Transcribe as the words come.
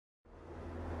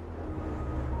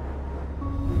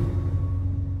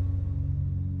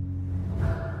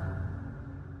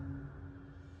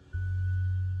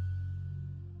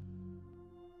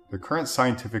the current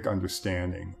scientific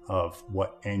understanding of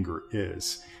what anger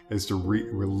is the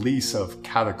release of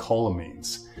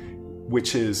catecholamines,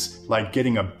 which is like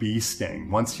getting a bee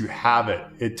sting. Once you have it,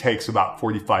 it takes about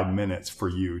 45 minutes for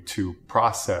you to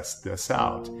process this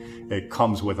out. It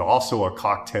comes with also a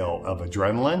cocktail of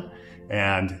adrenaline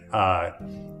and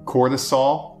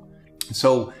cortisol.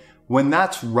 So when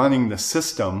that's running the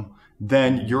system,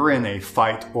 then you're in a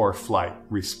fight or flight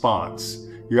response.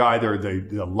 You're either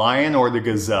the lion or the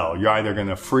gazelle. You're either going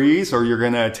to freeze or you're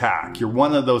going to attack. You're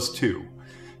one of those two.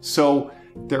 So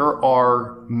there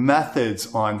are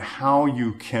methods on how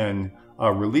you can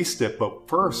release it. But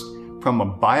first, from a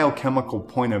biochemical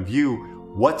point of view,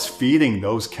 what's feeding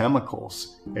those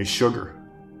chemicals? A sugar,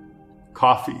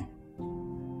 coffee,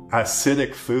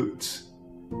 acidic foods,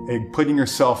 putting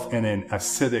yourself in an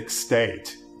acidic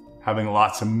state, having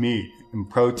lots of meat and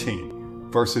protein,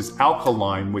 versus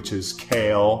alkaline, which is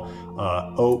kale,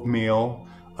 oatmeal,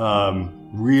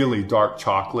 really dark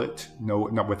chocolate,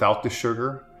 not without the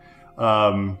sugar,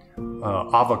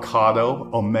 avocado,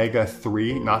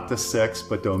 omega-3, not the 6,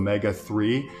 but the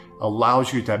omega-3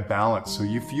 allows you to balance. So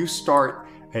if you start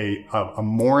a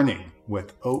morning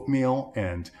with oatmeal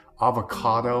and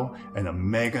avocado and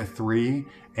omega-3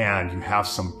 and you have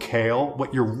some kale,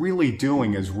 what you're really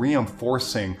doing is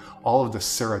reinforcing all of the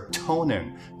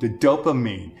serotonin, the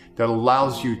dopamine that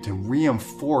allows you to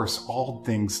reinforce all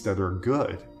things that are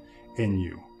good in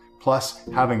you. Plus,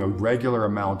 having a regular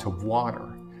amount of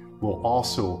water will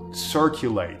also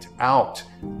circulate out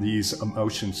these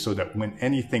emotions so that when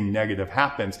anything negative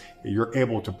happens, you're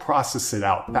able to process it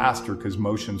out faster because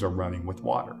emotions are running with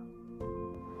water.